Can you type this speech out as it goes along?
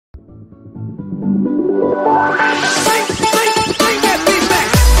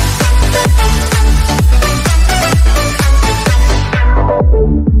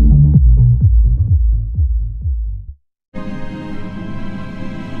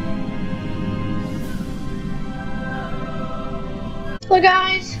Hello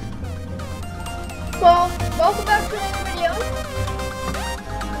guys, well, welcome back to another video.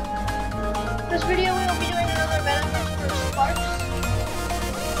 This video we will be doing another Metaverse for Sparks,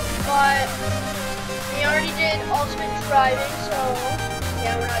 but we already did ultimate driving, so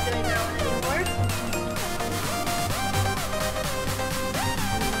yeah, we're not doing that one anymore.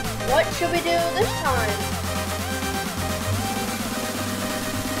 What should we do this time?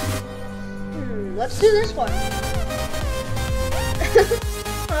 Let's do this one. I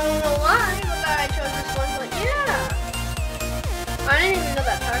don't know why, but I chose this one, but yeah. I didn't even know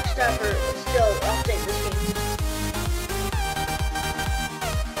that Pack Staffer would still update this game.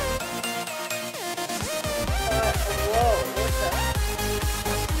 Whoa,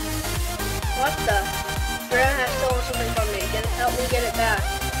 what the? Graham has stolen something from me. Help me get it back.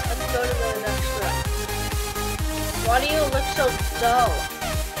 Let's go to the next room. Why do you look so dull?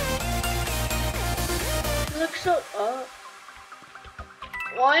 You look so,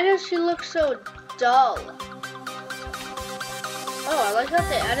 why does she look so dull? Oh, I like that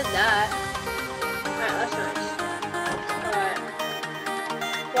they added that. Alright, that's nice. Alright.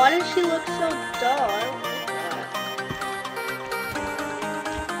 Why does she look so dull? I don't like that.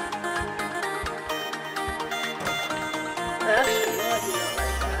 Actually, I do not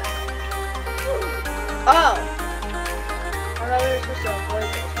like that. Oh! I thought we were supposed to avoid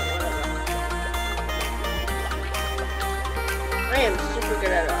this, but whatever. I am super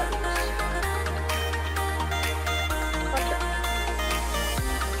good at obbies. Okay.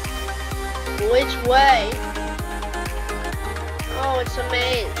 Which way? Oh, it's a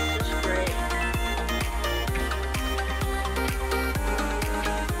maze. It's great.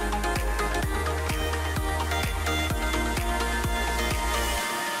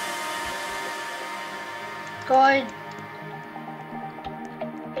 God.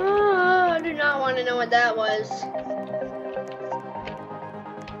 Oh, I do not want to know what that was.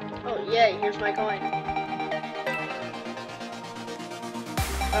 Oh yay, here's my coin.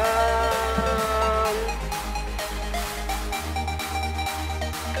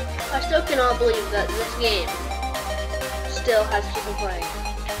 I still cannot believe that this game still has people playing.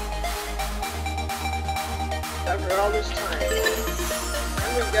 After all this time.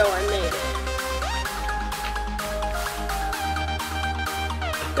 There we go, I made it.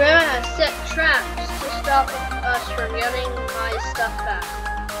 Grandma has set traps to stop us from getting my stuff back.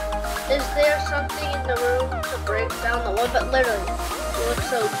 Is there something in the room to break down the wood? But literally, you look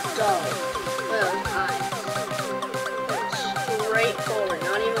so dull. Well, eyes. Straight forward,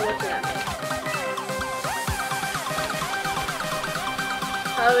 not even looking at me.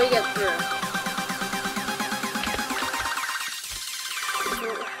 How do we get through?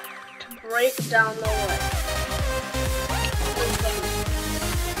 To break down the wood.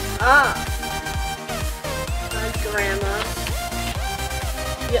 Ah! My grandma.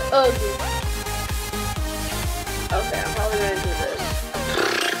 Yeah, ugly. Okay, I'm probably gonna do this.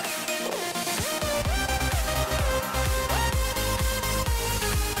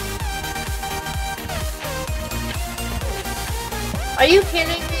 Are you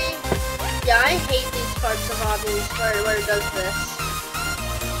kidding me? Yeah, I hate these parts of Obby where it does this.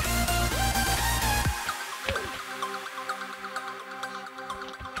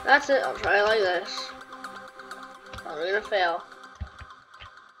 That's it, I'll try it like this. Probably gonna fail.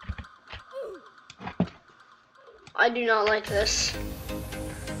 I do not like this.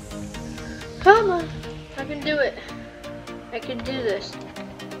 Come on, I can do it. I can do this.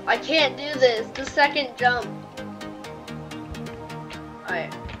 I can't do this. The second jump.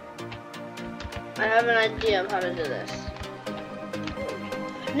 Alright. I have an idea of how to do this.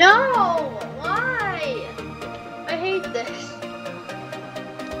 No! Why? I hate this.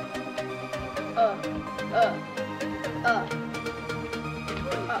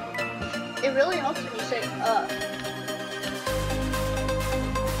 It really helps when you say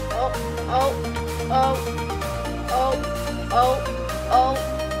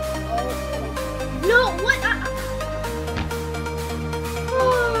No, what?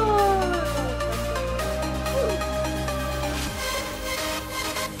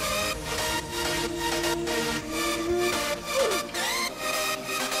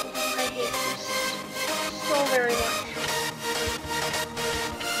 I hate this so very much.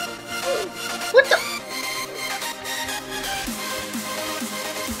 What the?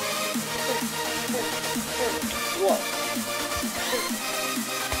 Whoa.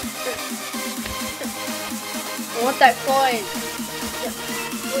 I want that coin.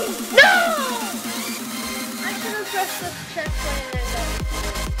 No! I should have pressed the checkpoint and then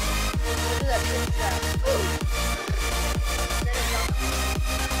do that trick trap. Then it's off.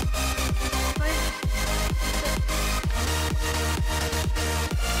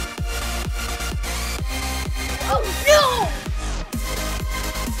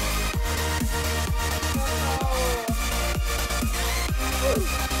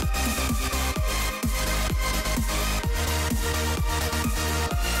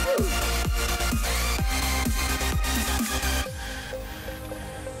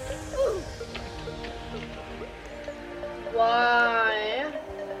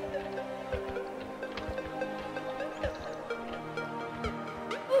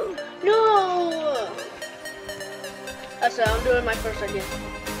 So I'm doing my first idea.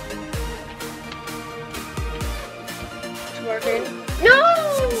 It's working. No!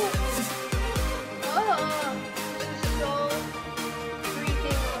 Oh, this is so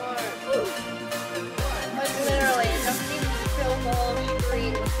freaking hard. Like literally, I don't need to fill the whole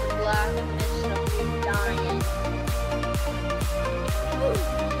screen with the black mist of me dying.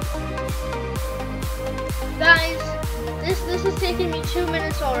 Guys, this is taking me 2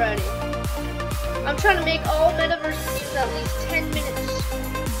 minutes already. I'm trying to make all Metaverse games at least 10 minutes.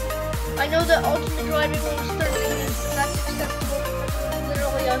 I know that ultimate driving will is 30 minutes, and that's acceptable for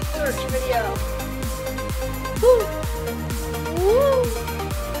literally a search video. Woo! Woo!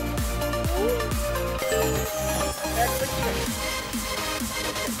 Woo! That's what you do.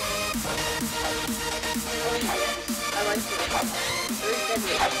 Oh yes, I like it. Very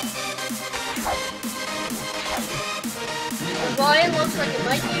deadly. The volume looks like it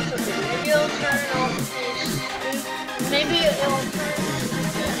might do something. Maybe it'll turn off the maybe it'll turn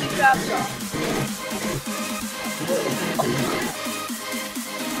the drops off.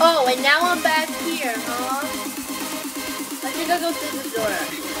 Oh, and now I'm back here, huh? I think I'll go through the door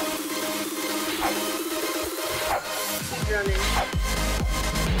actually. Keep running.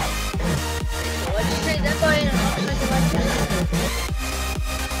 So let's just take that volume looks like it might do.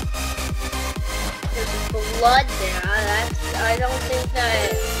 There's blood there. I don't think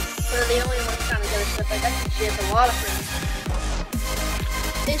that we're the only ones trying to get her stuff like that. She has a lot of friends.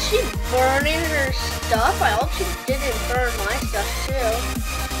 Is she burning her stuff? I hope she didn't burn my stuff too.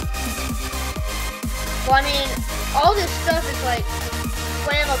 Well, I mean, all this stuff is like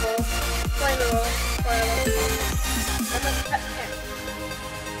flammable.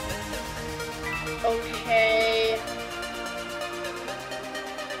 Okay.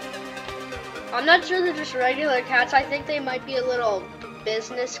 I'm not sure they're just regular cats. I think they might be a little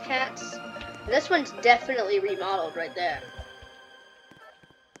business cats. And this one's definitely remodeled right there.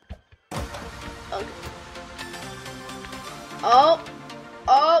 Okay. Oh,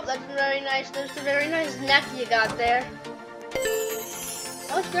 that's very nice. There's a very nice neck you got there.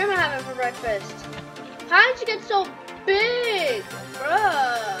 What's Grandma having for breakfast? How did you get so big,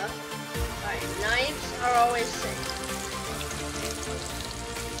 bruh? Alright, knives are always safe.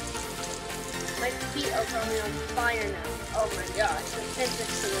 My feet are probably on fire now. Oh my gosh, the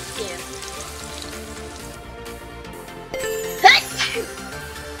physics of this game.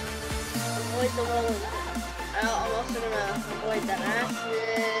 Avoid the roll. I'm also gonna avoid that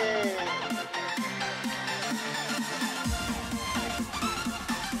acid.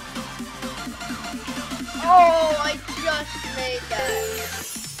 Oh, I just made that.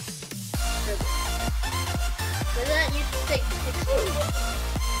 So that used to take 16.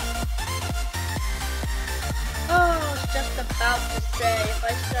 Oh, I was just about to say, if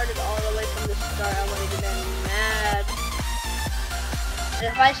I started all the way from the start, I would have been mad. And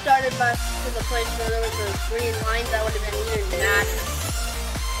if I started back to the place where there was those green lines, I would have been even madder.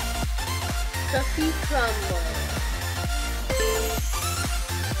 Cookie crumble.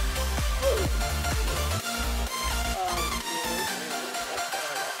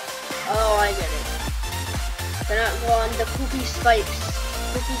 Oh, I get it. They're not go on the poopy spikes.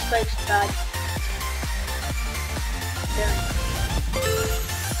 Poopy spikes, bad.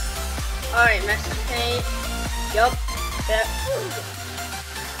 Alright, messy paint. Yup. Yep.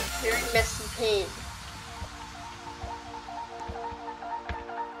 Very messy paint.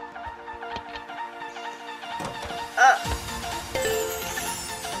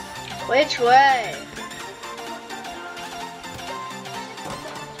 Which way?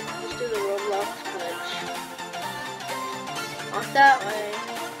 Let's do the Roblox glitch. Not that way.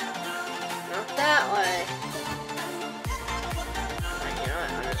 Not that way. You know what?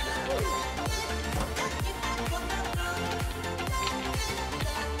 I'm just gonna do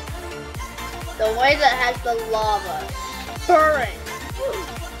the way that has the lava. Burn!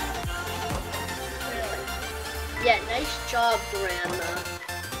 Really? Yeah, nice job, Grandma.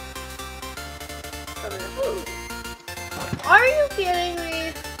 Are you kidding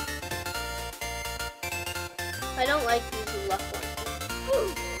me? I don't like these left ones.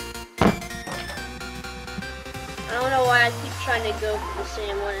 I don't know why I keep trying to go for the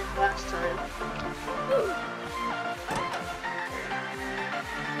same one as last time.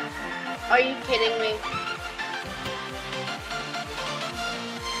 Are you kidding me?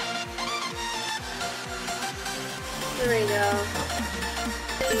 There we go.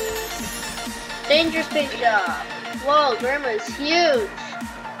 Dangerous paint job. Whoa, Grandma's huge.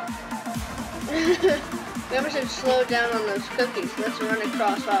 Grandma said slow down on those cookies. Let's run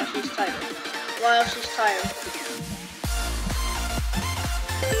across while she's tired.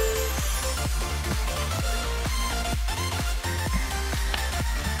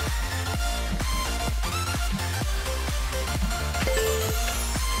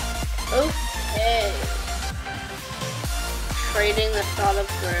 trading the thought of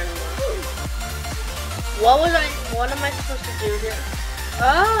grandma. What am I supposed to do here?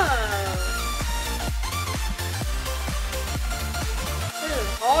 Oh. This is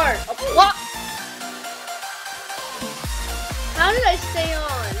hard. Oh, what? How did I stay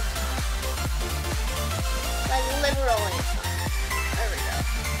on? Like literally. There we go.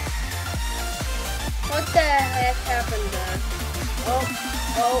 What the heck happened there? Oh.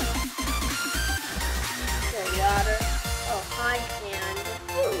 Okay, got her. Oh, hi, hand.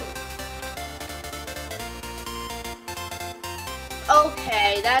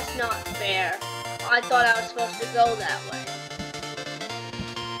 Okay, that's not fair. I thought I was supposed to go that way.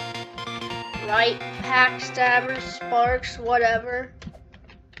 Right? Backstabbers, sparks, whatever.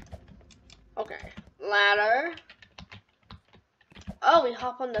 Okay. Ladder. Oh, we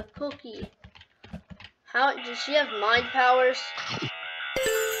hop on the cookie. How does she have mind powers?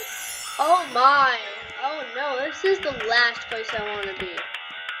 Oh my. Oh no, this is the last place I want to be.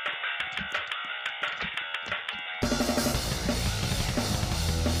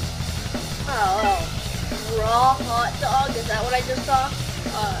 Oh, raw hot dog. Is that what I just saw?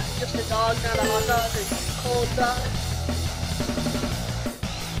 Just a dog, not a hot dog. It's a cold dog.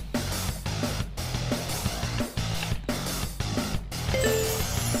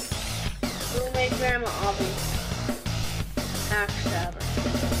 Roommate grandma Obby. Backstabber.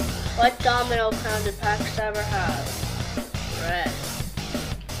 What domino crown did Backstabber have? Red.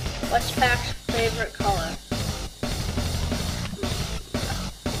 What's Pack's favorite color?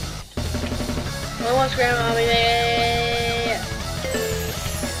 When was grandma Obby made?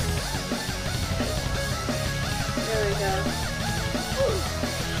 There we go.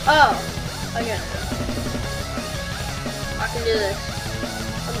 Oh, I get it. I can do this.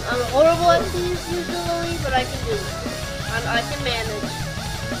 I'm horrible at these usually, but I can do this. I can manage.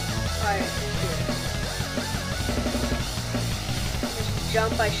 Alright, let's do it. Just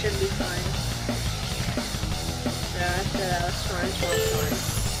jump, I should be fine. Yeah, that's fine, it's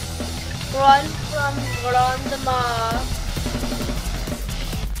fine. Run from grandma.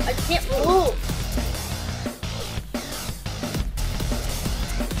 I can't move.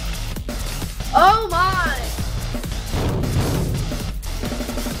 Oh my!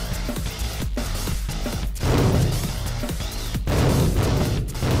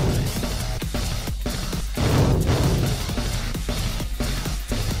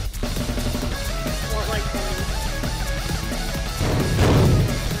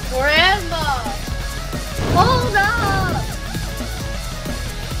 Grandma! Hold up!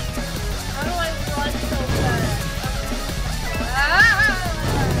 How do I run so fast? Ah!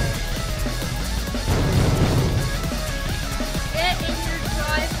 Get in your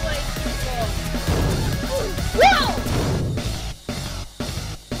driveway, people! Whoa!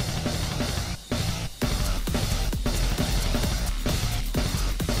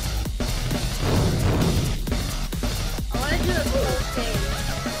 I want to do a close game.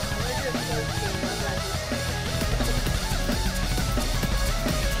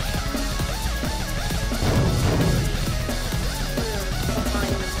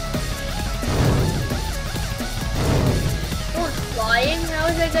 How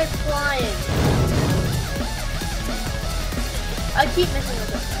is that guy flying? I keep missing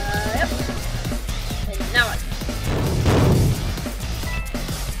with it. Yep. Okay, now what?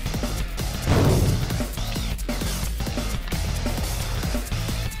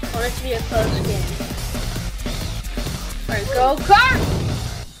 I want it to be a close game. Alright, go car!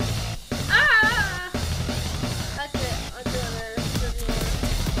 Ah! That's it. I'll do it.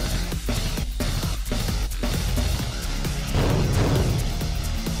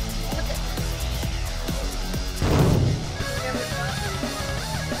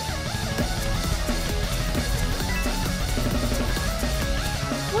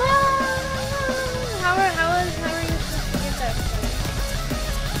 How are you supposed to get that thing?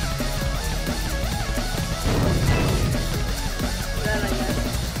 That I guess.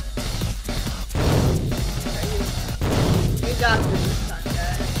 You got this time,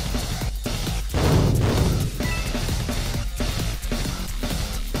 guys.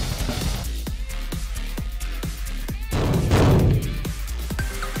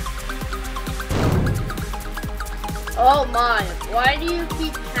 Oh my, why do you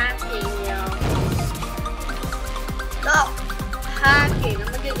keep hacking, yo? Stop hacking. I'm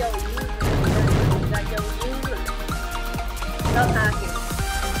gonna get yo user. Got yo user. Stop hacking.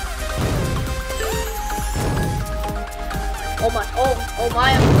 Oh my, oh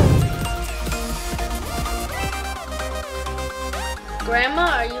my. Grandma,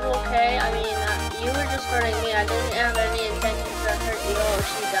 are you okay? I mean, you were just hurting me. I didn't have any intention to hurt you. Oh,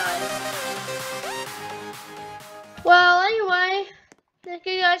 she died. Well, anyway.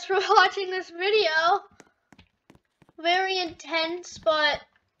 for watching this video. Very intense, but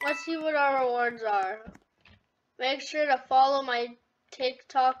let's see what our rewards are. Make sure to follow my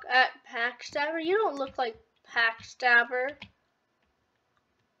TikTok at Packstabber. You don't look like Packstabber.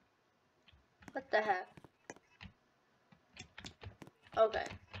 What the heck? Okay,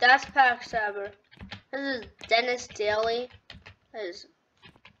 that's Packstabber. This is Dennis Daly.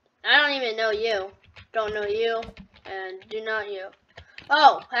 I don't even know you. Don't know you, and do not you.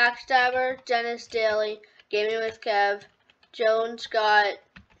 Oh, Packstabber, Dennis Daly, Gaming with Kev, Jones got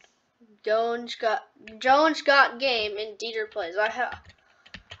game, and Dieter plays.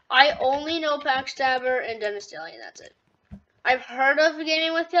 I only know Packstabber and Dennis Daly, and that's it. I've heard of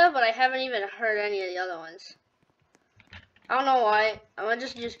Gaming with Kev, but I haven't even heard any of the other ones. I don't know why. I'm gonna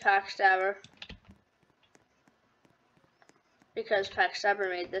just use Packstabber because Packstabber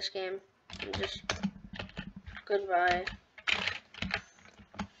made this game. And just goodbye.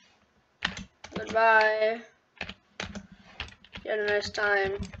 Goodbye. You had a nice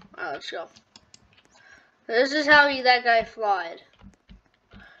time. Alright, let's go. This is how that guy flied.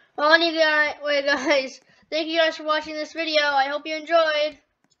 Well, anyway, guys, thank you guys for watching this video. I hope you enjoyed.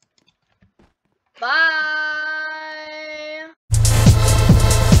 Bye.